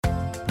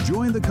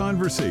Join the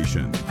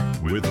conversation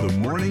with the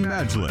Morning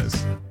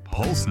Majlis,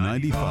 Pulse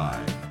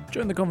 95.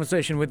 Join the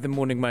conversation with the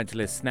Morning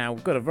Majlis. Now,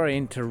 we've got a very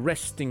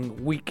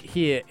interesting week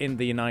here in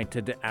the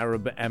United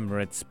Arab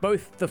Emirates.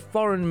 Both the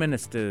foreign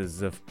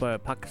ministers of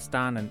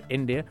Pakistan and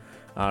India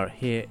are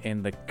here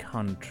in the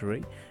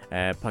country.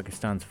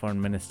 Pakistan's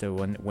foreign minister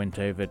went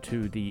over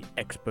to the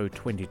Expo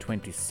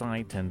 2020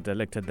 site and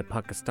looked at the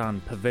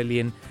Pakistan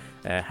pavilion,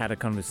 had a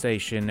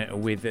conversation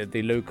with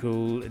the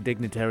local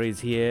dignitaries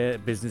here,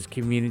 business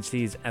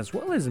communities, as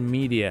well as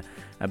media.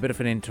 A bit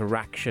of an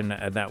interaction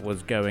that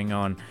was going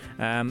on.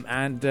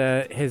 And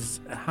His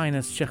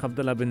Highness Sheikh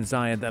Abdullah bin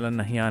Zayed Al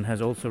Nahyan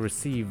has also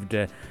received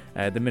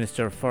the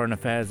Minister of Foreign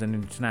Affairs and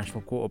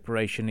International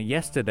Cooperation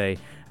yesterday,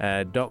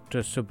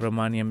 Dr.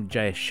 Subramaniam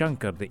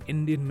Jayashankar, the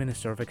Indian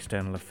Minister of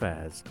External Affairs.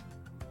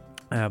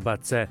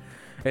 But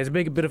there's a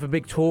bit of a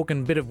big talk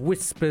and bit of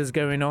whispers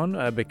going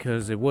on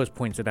because it was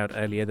pointed out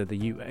earlier that the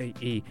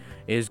UAE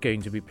is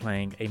going to be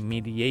playing a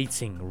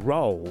mediating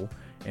role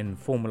in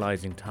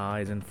formalizing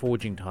ties and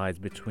forging ties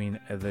between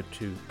the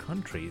two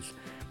countries.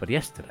 But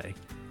yesterday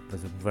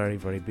was a very,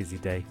 very busy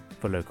day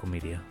for local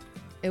media.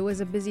 It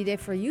was a busy day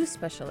for you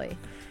especially.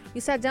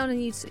 You sat down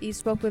and you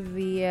spoke with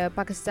the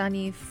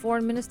Pakistani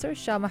foreign minister,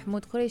 Shah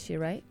Mahmood Qureshi,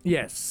 right?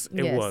 Yes,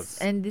 it was.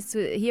 And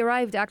he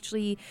arrived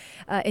actually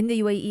in the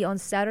UAE on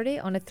Saturday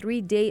on a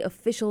 3-day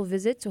official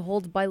visit to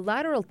hold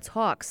bilateral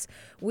talks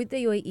with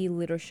the UAE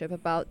leadership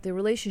about the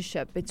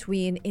relationship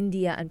between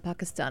India and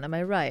Pakistan. Am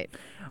I right?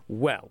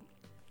 Well,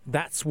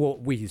 that's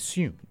what we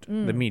assumed.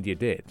 The media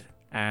did.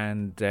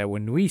 And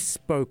when we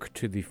spoke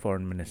to the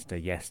foreign minister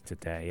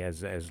yesterday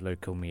as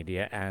local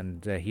media,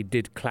 and he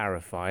did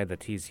clarify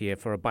that he's here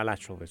for a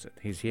bilateral visit.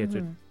 He's here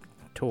to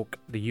talk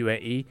the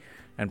UAE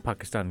and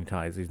Pakistani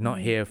ties. He's not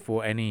here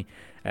for any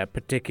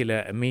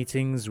particular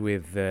meetings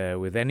with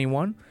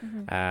anyone,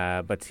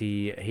 but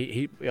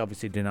he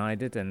obviously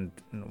denied it, and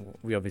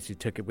we obviously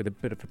took it with a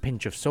bit of a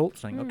pinch of salt,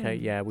 saying, okay,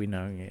 yeah, we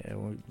know,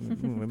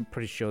 we're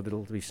pretty sure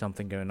there'll be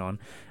something going on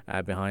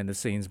behind the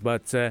scenes.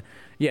 But so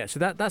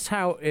that's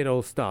how it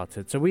all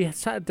started. So we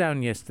sat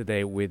down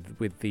yesterday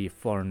with the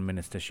foreign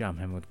minister, Shah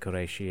Mahmood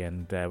Qureshi,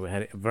 and we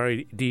had a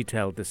very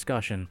detailed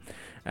discussion,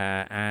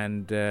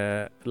 and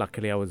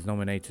luckily I was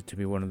nominated to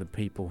be one of the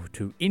people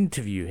to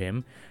interview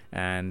him,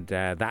 and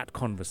that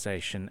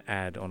conversation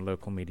aired on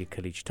local media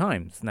Khaleej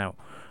Times. Now,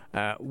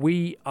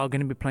 we are going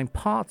to be playing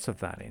parts of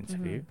that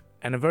interview,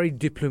 and a very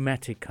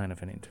diplomatic kind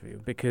of an interview,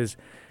 because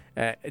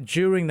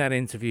during that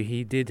interview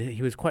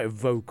he was quite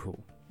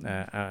vocal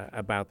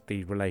about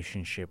the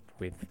relationship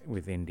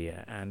with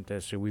India, and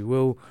so we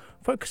will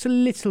focus a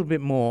little bit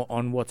more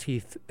on what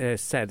he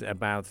said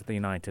about the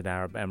United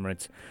Arab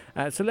Emirates.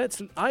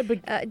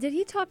 Did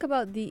he talk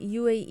about the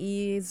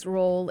UAE's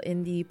role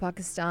in the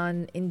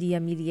Pakistan-India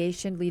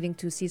mediation leading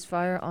to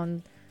ceasefire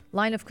on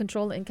line of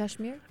control in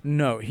Kashmir?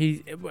 No,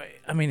 he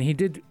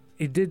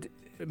did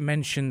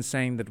mention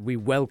saying that we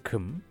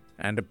welcome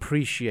and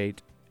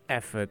appreciate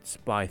efforts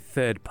by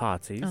third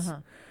parties.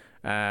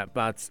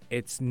 But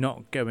it's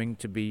not going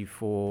to be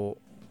for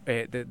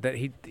that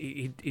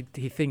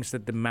he thinks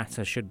that the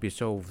matter should be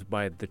solved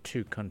by the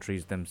two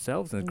countries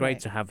themselves. And it's great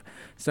to have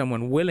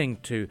someone willing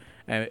to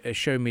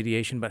show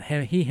mediation, but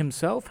he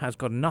himself has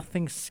got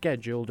nothing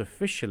scheduled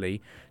officially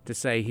to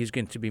say he's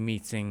going to be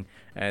meeting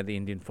the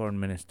Indian foreign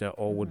minister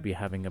or would be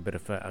having a bit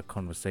of a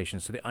conversation.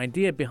 So the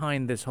idea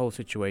behind this whole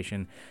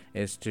situation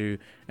is to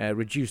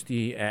reduce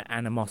the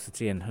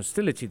animosity and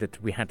hostility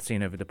that we had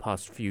seen over the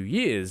past few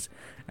years,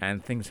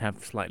 and things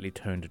have slightly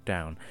toned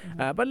down.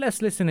 But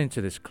let's listen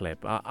into this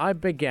clip. I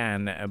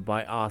began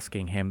by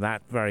asking him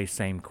that very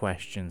same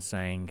question,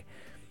 saying,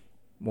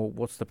 well,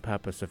 what's the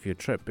purpose of your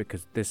trip?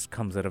 Because this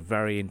comes at a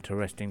very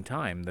interesting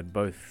time that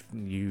both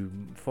you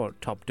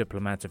top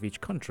diplomats of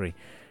each country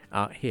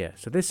are here.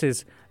 So this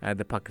is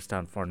the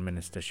Pakistan Foreign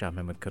Minister Shah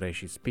Mahmood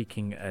Qureshi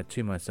speaking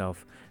to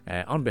myself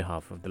on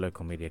behalf of the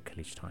local media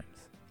Khaleej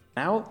Times.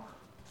 Now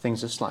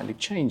things are slightly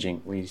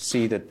changing. We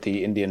see that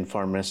the Indian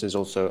Foreign Minister is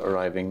also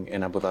arriving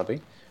in Abu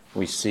Dhabi.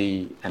 We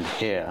see and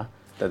hear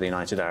that the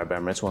United Arab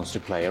Emirates wants to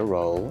play a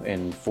role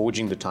in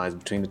forging the ties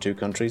between the two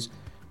countries.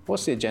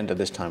 What's the agenda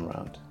this time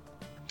around?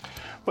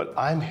 Well,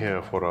 I'm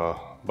here for a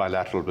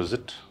bilateral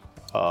visit.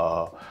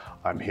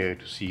 I'm here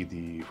to see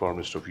the Foreign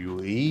Minister of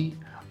UAE,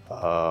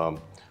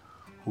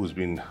 who's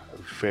been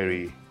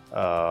very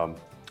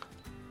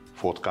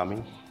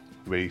forthcoming,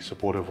 very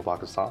supportive of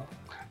Pakistan.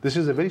 This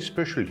is a very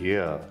special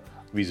year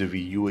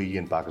vis-a-vis UAE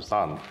and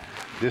Pakistan.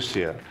 This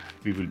year,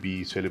 we will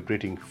be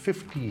celebrating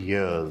 50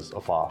 years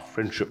of our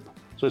friendship.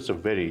 So it's a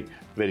very,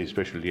 very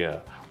special year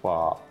for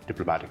our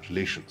diplomatic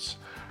relations.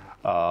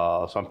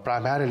 So I'm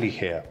primarily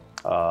here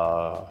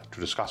to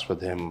discuss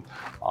with him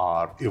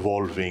our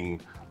evolving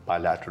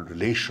bilateral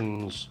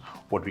relations,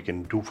 what we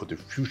can do for the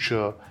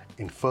future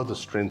in further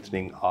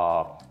strengthening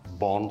our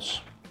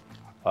bonds,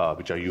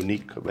 which are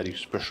unique, very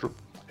special,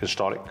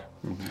 historic.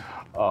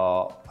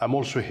 I'm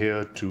also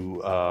here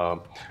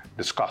to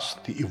discuss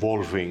the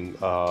evolving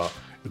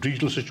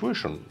regional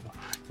situation.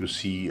 You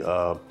see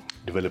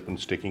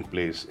developments taking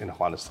place in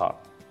Afghanistan.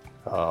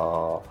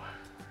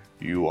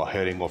 You are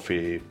hearing of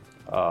a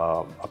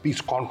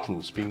peace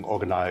conference being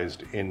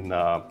organized in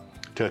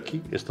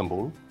Turkey,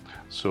 Istanbul.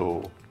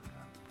 So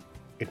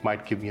it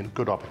might give me a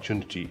good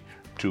opportunity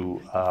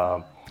to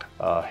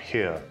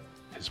hear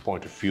his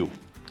point of view.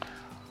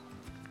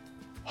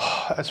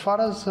 As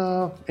far as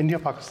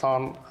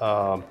India-Pakistan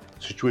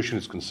situation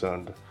is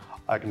concerned,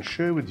 I can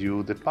share with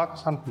you that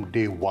Pakistan from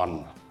day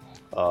one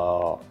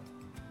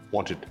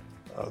wanted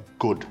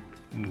good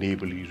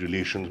neighborly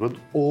relations with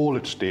all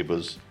its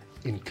neighbors,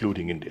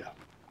 including India.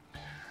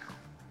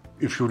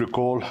 If you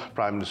recall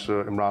Prime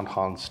Minister Imran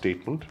Khan's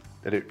statement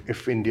that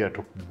if India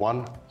took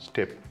one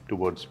step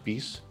towards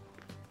peace,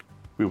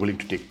 we're willing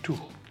to take two.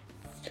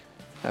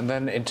 And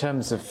then in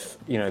terms of,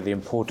 the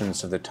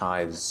importance of the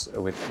ties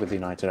with the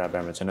United Arab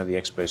Emirates, I know the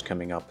Expo is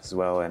coming up as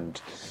well,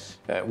 and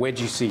where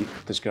do you see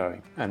this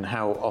going? And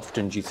how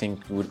often do you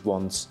think you would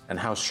want, and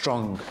how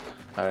strong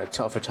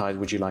tougher ties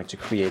would you like to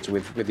create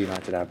with the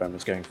United Arab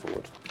Emirates going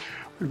forward?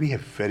 Well, we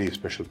have very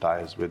special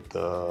ties with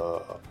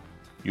the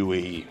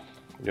UAE.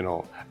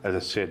 As I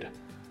said,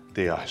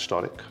 they are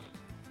historic,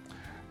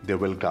 they're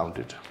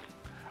well-grounded.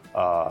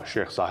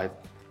 Sheikh Zayed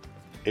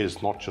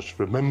is not just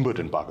remembered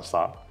in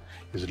Pakistan,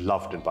 is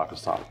loved in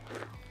Pakistan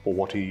for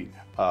what he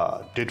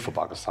did for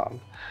Pakistan.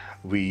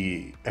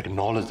 We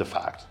acknowledge the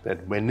fact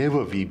that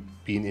whenever we've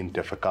been in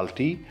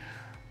difficulty,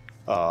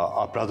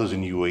 our brothers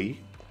in UAE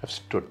have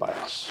stood by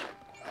us.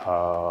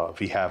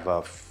 We have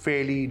a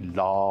fairly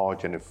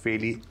large and a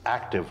fairly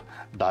active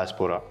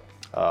diaspora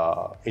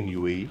in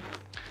UAE,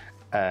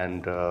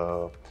 and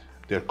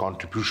their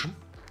contribution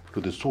to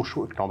the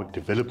socio-economic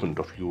development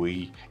of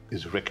UAE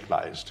is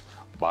recognized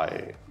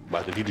by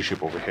the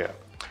leadership over here.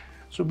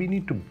 So we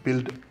need to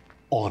build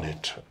on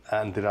it,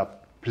 and there are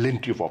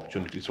plenty of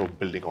opportunities for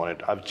building on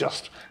it. I've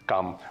just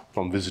come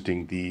from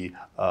visiting the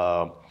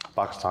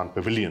Pakistan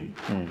Pavilion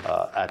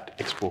at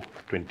Expo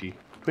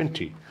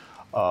 2020,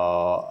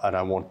 and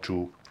I want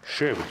to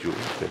share with you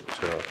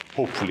that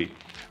hopefully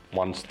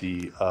once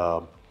the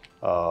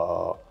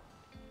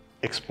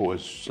Expo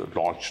is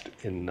launched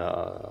in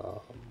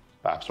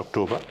perhaps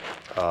October,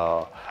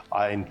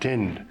 I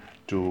intend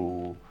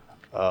to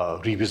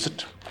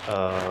revisit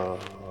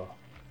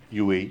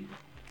UAE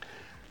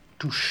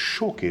to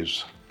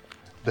showcase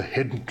the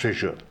hidden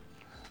treasure,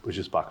 which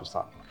is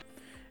Pakistan.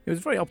 He was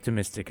very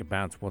optimistic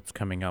about what's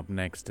coming up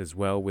next as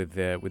well with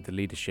the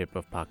leadership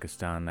of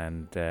Pakistan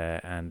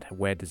and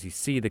where does he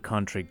see the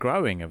country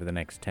growing over the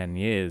next 10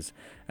 years.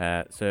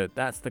 So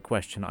that's the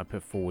question I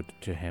put forward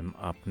to him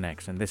up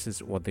next, and this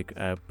is what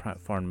the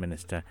foreign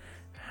minister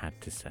had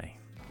to say.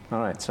 All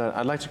right, so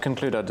I'd like to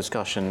conclude our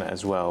discussion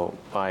as well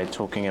by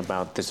talking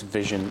about this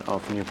vision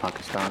of New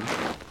Pakistan,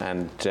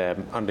 and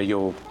under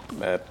your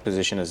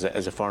position as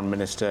a foreign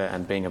minister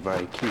and being a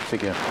very key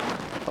figure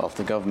of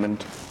the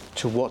government,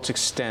 to what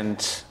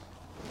extent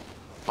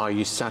are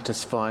you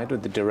satisfied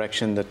with the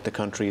direction that the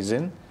country is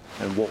in,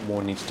 and what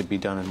more needs to be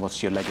done, and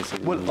what's your legacy?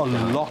 Well, a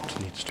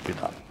lot needs to be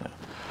done. Yeah.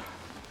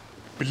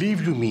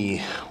 Believe you me,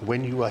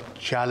 when you are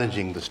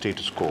challenging the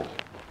status quo,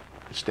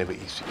 it's never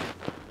easy.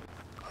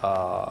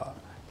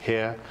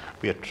 Here,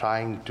 we are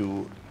trying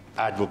to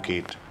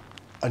advocate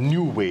a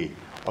new way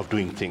of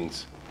doing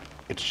things.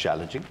 It's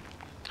challenging.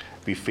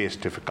 We face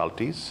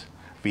difficulties.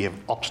 We have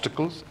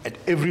obstacles at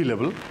every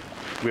level.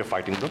 We are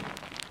fighting them.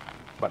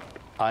 But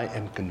I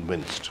am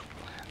convinced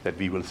that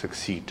we will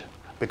succeed,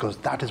 because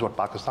that is what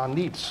Pakistan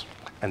needs.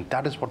 And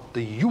that is what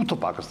the youth of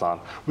Pakistan,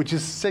 which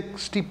is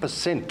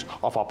 60%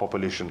 of our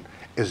population,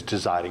 is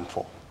desiring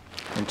for.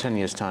 In 10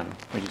 years' time,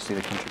 where do you see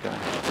the country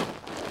going?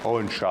 Oh,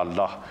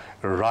 inshallah,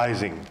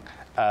 rising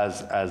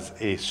as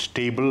a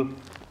stable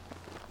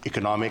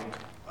economic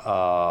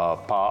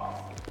power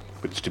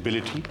with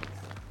stability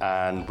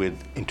and with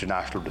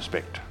international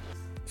respect.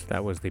 So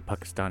that was the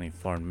Pakistani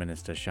Foreign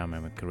Minister Shah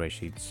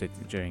Qureshi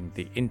during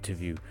the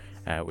interview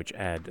which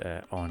aired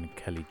on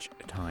Khaleej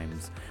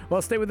Times.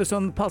 Well, stay with us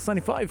on Pulse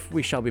 95.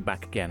 We shall be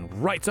back again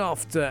right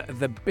after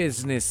the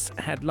business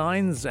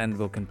headlines, and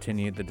we'll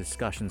continue the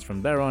discussions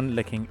from there on,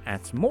 looking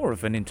at more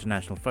of an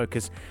international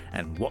focus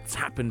and what's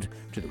happened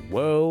to the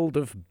world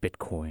of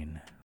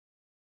Bitcoin.